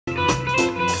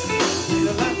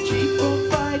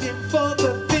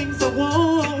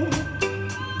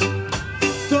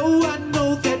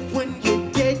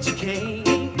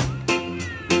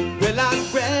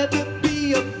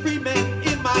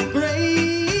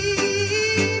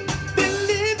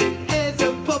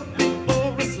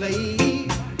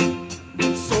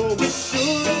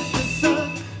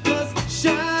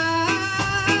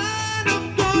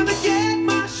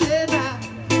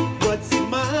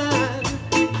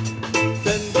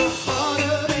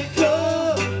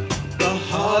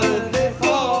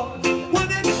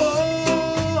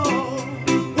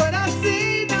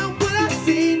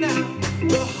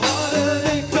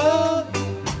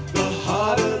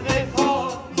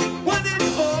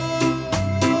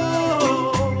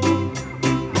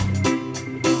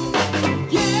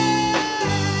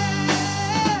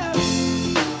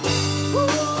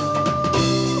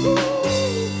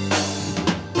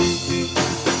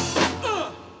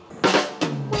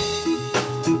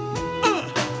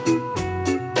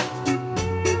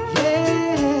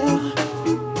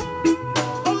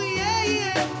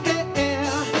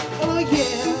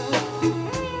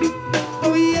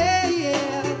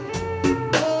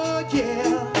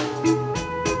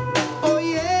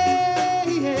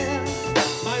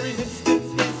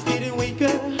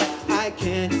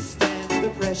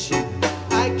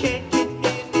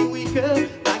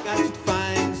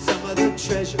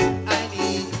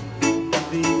need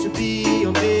nothing to be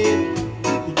a man,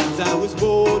 because I was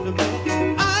born a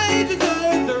man. I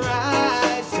deserve the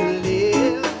right to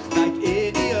live like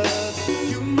any other.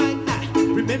 You might not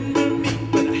remember me,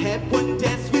 but I had one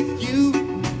dance with you.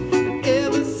 And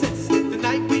ever since the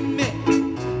night we met,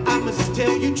 I must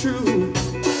tell you true.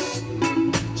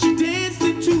 She danced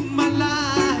into my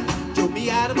life, drove me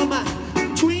out of my mind.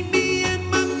 Between me and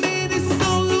my man, it's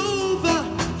all over.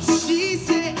 She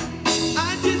said,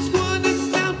 I just want us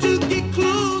now to get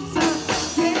closer.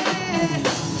 Yeah,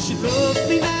 she loves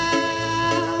me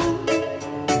now.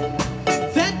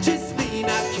 That just means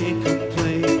I can't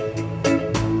complain.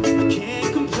 I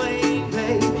can't complain,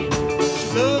 baby. She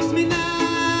loves me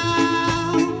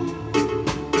now.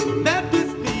 That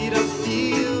just means I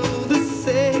feel the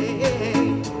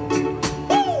same.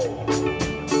 Woo!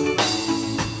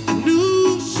 I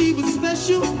knew she was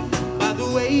special by the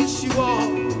way she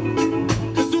walked.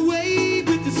 'Cause the way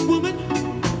with this woman,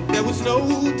 there was no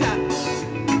doubt.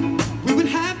 We would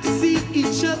have to see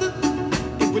each other.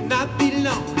 It would not be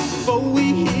long before we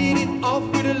hit it off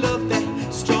with a love that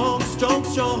strong, strong,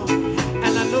 strong.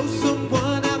 And I know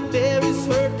someone out there is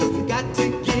hurt, but we got to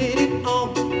get it on.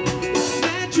 It's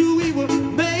natural we were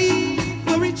made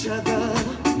for each other.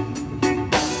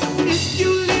 If you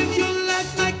live your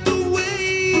life like the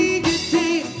way you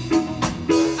did,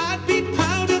 I'd be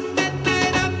proud of that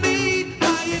night I made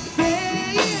by your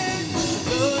bed. She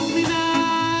loves me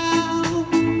now.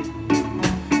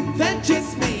 That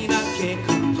just means I can't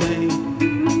complain.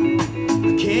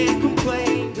 I can't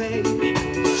complain, baby.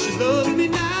 She loves me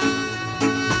now.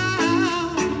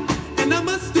 And I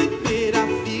must admit I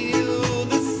feel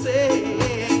the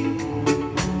same.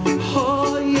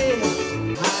 Oh yeah,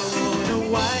 I wanna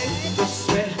wipe the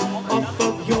sweat off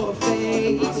of your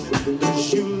face,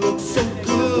 'cause you look so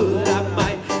good I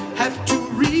might have to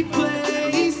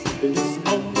replace. This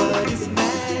moment is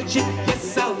magic,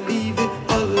 yes I'll leave it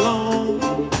alone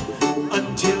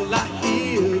until I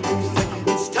hear you say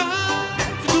it's time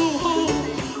to go home.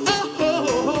 Oh,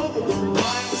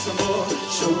 wine some more,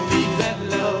 show me that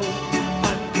love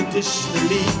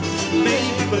unconditionally.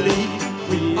 Make me believe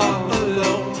we are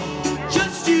alone,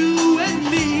 just you and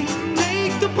me.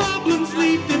 Take the problems,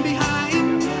 leave them behind.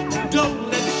 Don't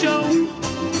let it show.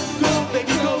 Go,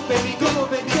 baby, go, baby, go,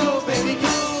 baby, go, baby,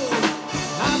 go.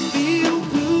 I feel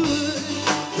good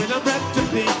when I'm wrapped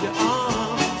up in your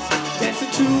arms,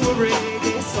 dancing to a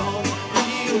reggae song.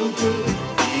 Feel good,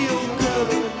 feel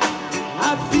good.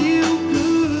 I feel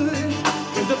good,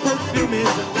 'cause the perfume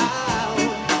is allowed,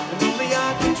 and only I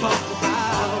can talk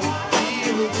about.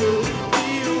 Feel good,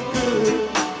 feel good.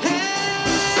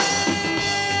 Hey,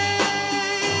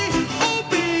 oh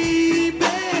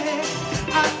baby,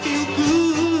 I feel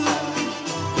good.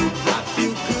 I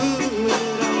feel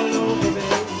good all over,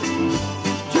 baby.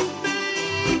 You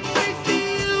make me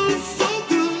feel so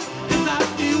good, 'cause I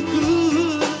feel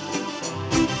good.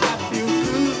 I feel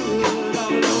good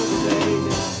all over,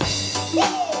 baby.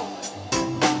 Woo!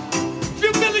 If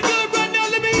you're feeling good right now,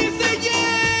 let me hear you say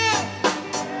yeah.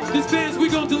 This band's we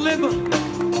gon' deliver.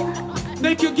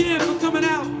 Thank you again for coming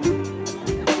out.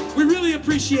 We really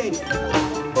appreciate it.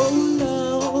 Oh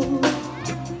Lord,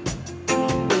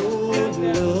 oh Lord,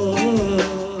 love,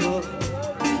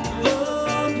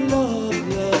 love,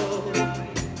 love,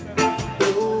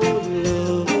 oh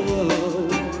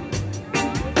Lord.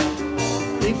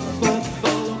 If I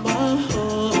follow my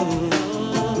heart,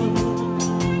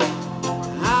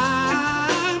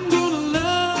 I'm gonna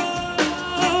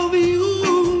love you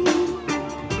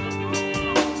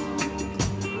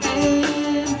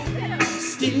and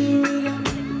steer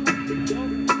it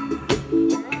up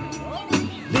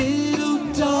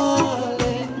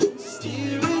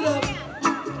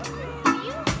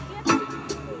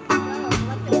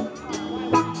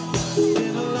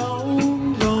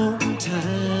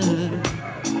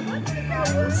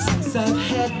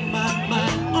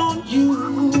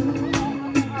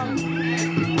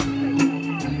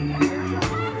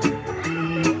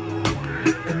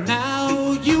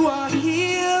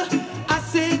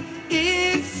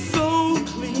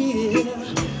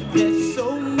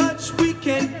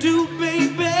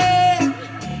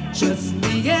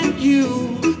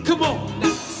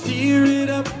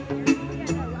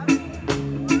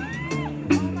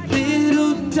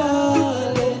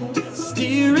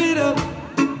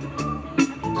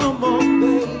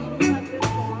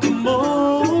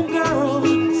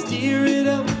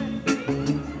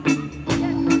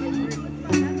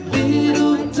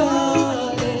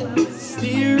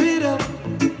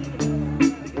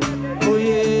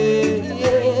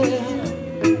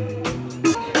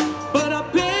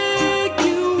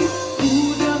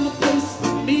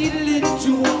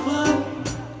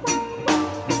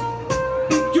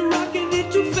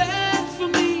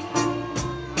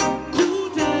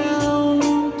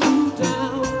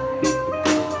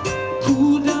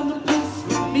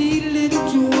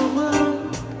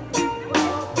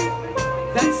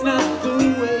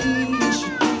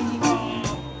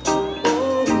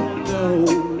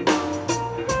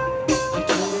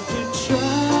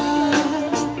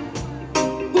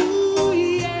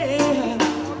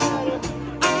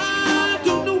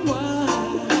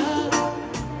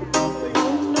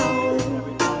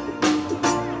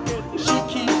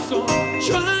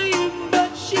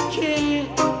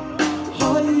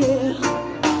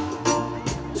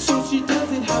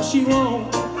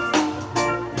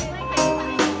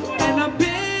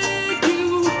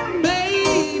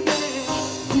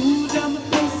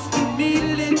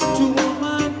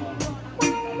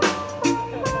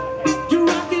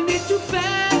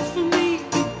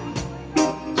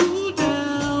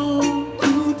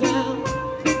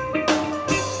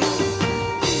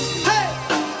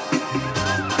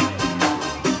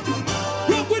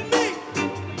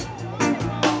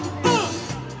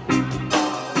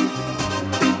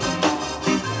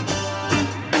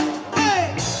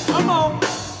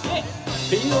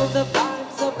Feel the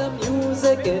vibes of the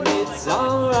music and it's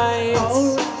alright.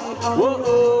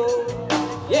 Whoa,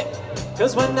 yeah.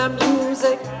 Cause when the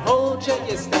music holds you,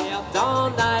 you stay up all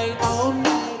night.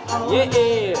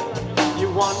 Yeah. You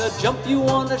wanna jump, you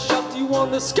wanna shout, you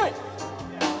wanna skate.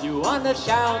 You wanna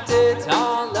shout it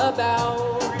all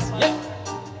about.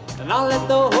 Yeah. And I'll let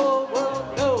the whole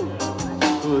world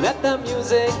know that the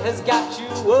music has got you.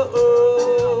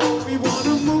 Whoa. We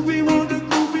wanna move, we wanna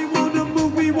groove, we wanna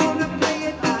move, we wanna play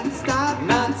it non-stop.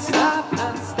 Non-stop,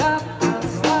 non-stop,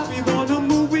 non-stop. We wanna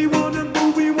move, we wanna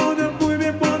move, we wanna move,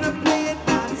 we wanna play it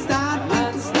non-stop.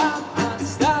 Non-stop,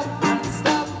 non-stop,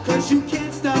 non-stop. Cause you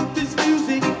can't stop this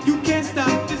music, you can't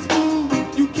stop this move,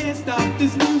 you can't stop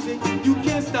this music, you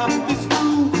can't stop this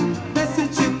groove.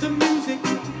 Message in the music,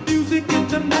 music in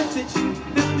the message.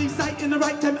 Melody sight in the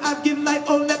right time, I've given light.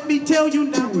 Oh, let me tell you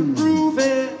now we're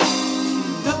grooving.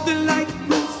 Nothing like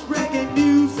roots reggae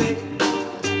music.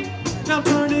 Now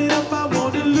turn it up, I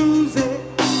wanna lose it.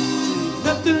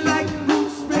 Nothing like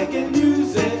roots reggae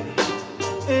music.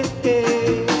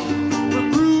 We're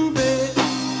grooving.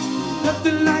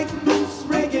 Nothing like roots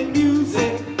reggae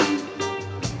music.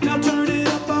 Now turn it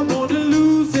up, I wanna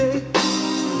lose it.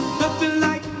 Nothing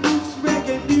like roots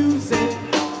reggae music.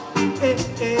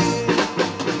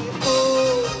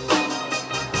 Oh.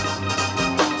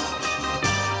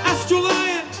 Astral.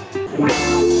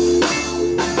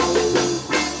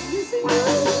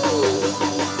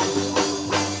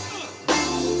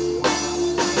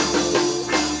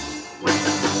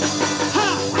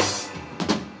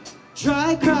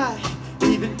 Dry cry,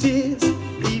 even tears,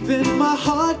 even my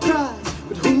heart cries.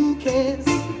 But who cares?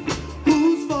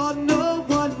 Who's for no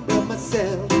one but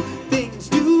myself? Things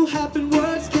do happen,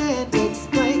 words can't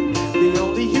explain. The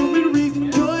only human reason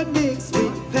joy mixed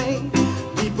with pain.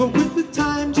 People with the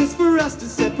time just for us to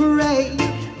separate.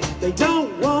 They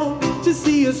don't want to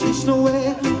see us reach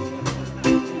nowhere.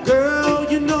 Girl,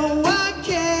 you know I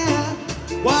care.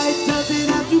 Why does it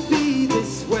have to be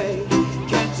this way?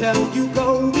 Can't tell you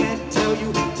go, can't tell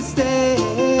you to stay.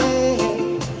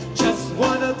 Just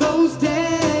one of those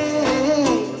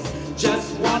days.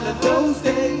 Just one of those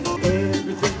days.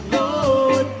 Everything,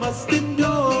 Lord, must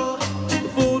endure the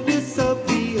fullness of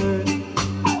the earth.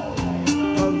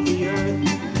 Of the earth.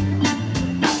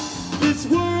 This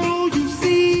world you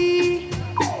see,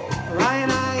 for I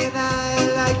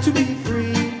like to be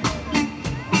free.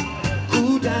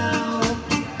 Cool down.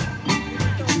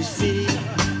 Can't you see?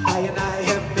 I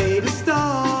have made a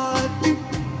start.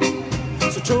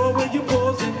 So throw away your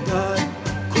balls and done.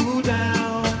 Cool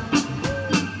down.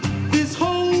 This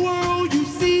whole world you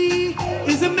see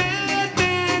is a mad,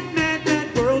 mad, mad,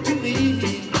 mad world to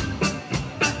me.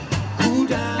 Cool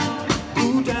down,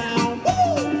 cool down.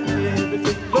 Woo!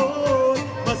 Everything, Lord,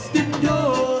 must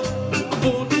endure the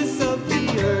fullness of the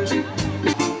earth.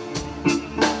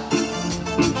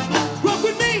 Rock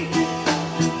with me!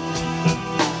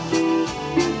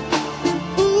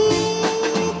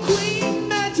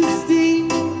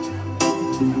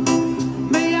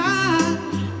 May I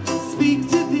speak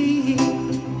to thee?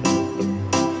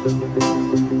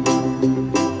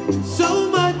 So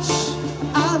much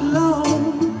I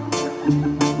long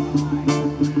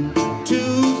to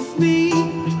speak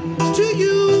to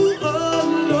you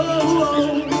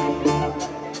alone.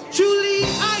 Truly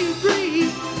I agree.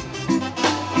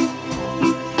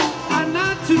 I'm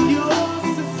not to your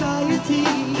society.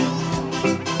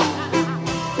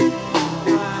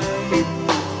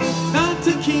 Not a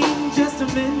king, just a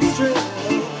minstrel.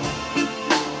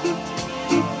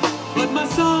 But my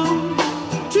song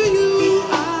to you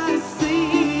I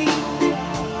sing.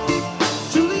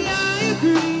 Truly I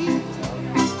agree.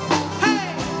 Hey,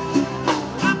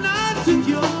 I'm not of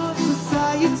your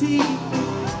society.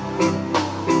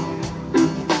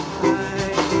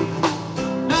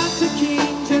 I'm not a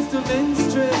king, just a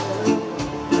minstrel.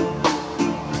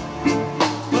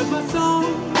 But my song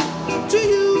to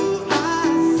you I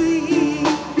sing.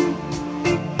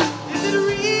 Is it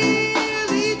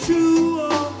really true? Oh,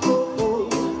 oh, oh.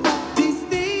 These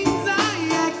things I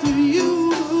ask of you.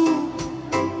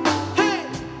 Hey!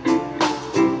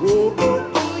 Oh,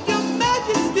 oh, oh, your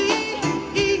majesty.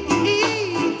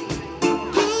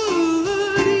 Could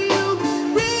you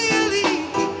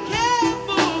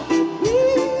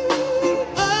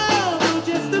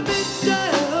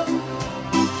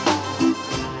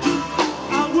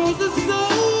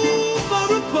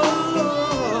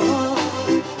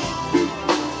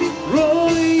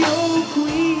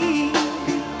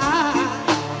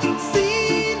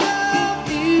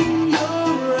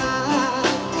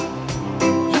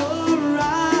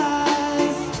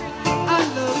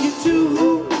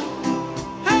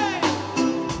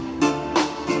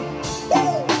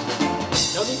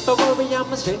Don't worry,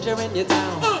 I'm a stranger in your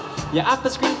town. Your upper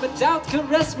screaming doubt,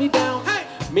 caress me down. Hey.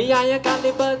 Me, I ain't got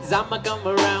any buds, I'ma come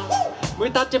around.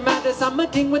 Without your madness, I'm a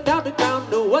king without a crown.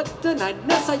 No, what the night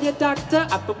nurse or your doctor.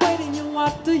 I've been waiting you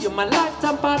water, you're my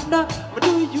lifetime partner. I'ma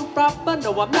do you proper,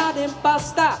 no, I'm not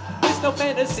imposter. It's no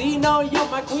fantasy, no, you're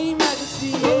my queen majesty.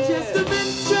 Yeah. Oh, just a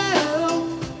minstrel.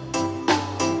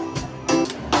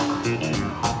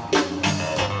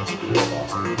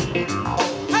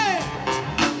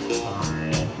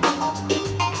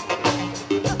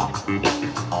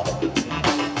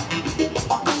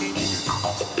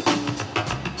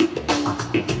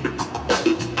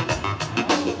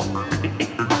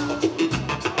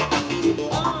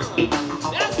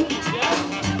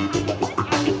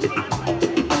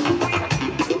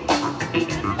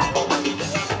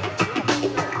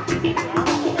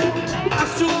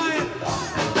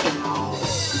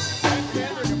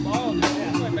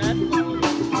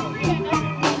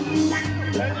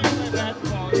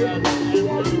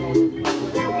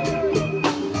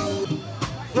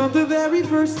 From the very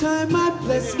first time I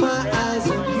blessed my eyes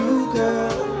on you,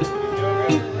 girl,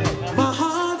 my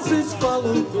heart says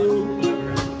follow through.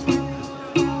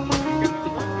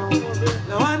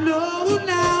 Now I know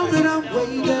now that I'm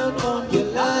way down on your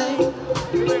line,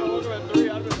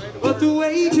 but the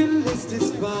waiting list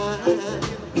is fine.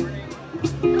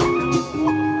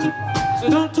 So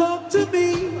don't talk to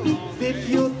me if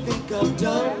you think I'm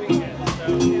done.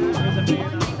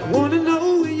 I wanna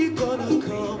know when you're gonna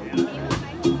come.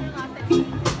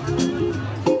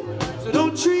 So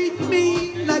don't treat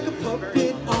me like a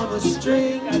puppet on a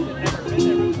string.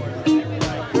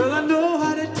 Girl, I know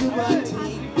how to do my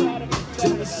thing.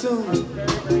 Tell me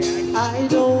soon. I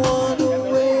don't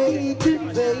wanna wait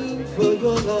in vain for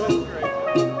your love.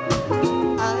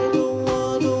 I don't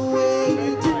wanna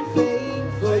wait in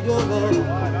vain for your love.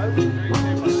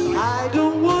 I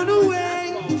don't wanna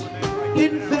wait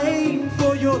in vain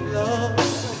for your love.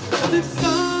 'Cause if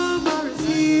summer is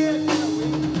here,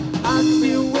 I'm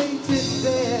still waiting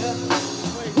there.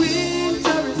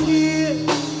 Winter is here,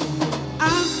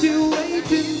 I'm still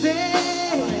waiting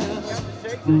there.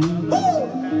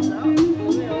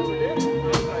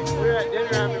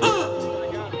 Woo!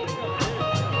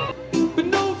 But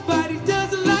nobody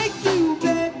does it like you,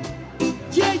 babe.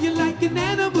 Yeah, you're like an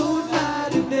animal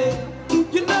night and day.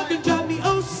 Your love can drive me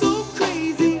oh so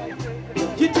crazy.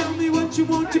 You tell me what you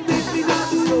want to make me not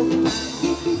so.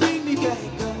 Bring me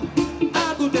back up.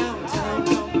 I'll go downtown,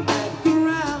 come back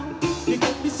around. You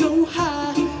get me so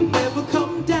high, never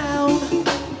come down.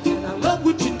 And I love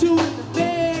what you're doing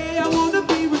today. I wanna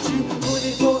be with you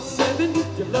 24/7.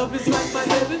 Your love is like my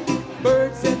heaven.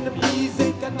 Birds and the bees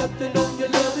ain't got nothing on your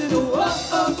loving. Oh, oh,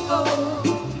 oh,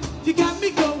 oh. You got me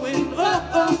going,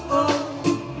 oh, oh, oh.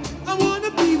 I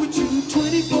wanna be with you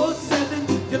 24/7.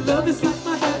 Your love is like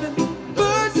my heaven.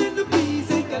 Birds and the bees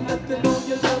ain't got nothing on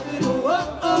your loving. Oh, oh,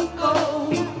 oh,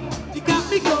 oh. You got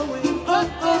me going, oh,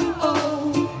 oh,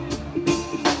 oh.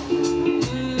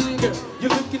 Girl,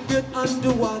 you're looking good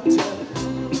underwater.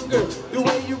 Girl, the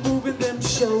way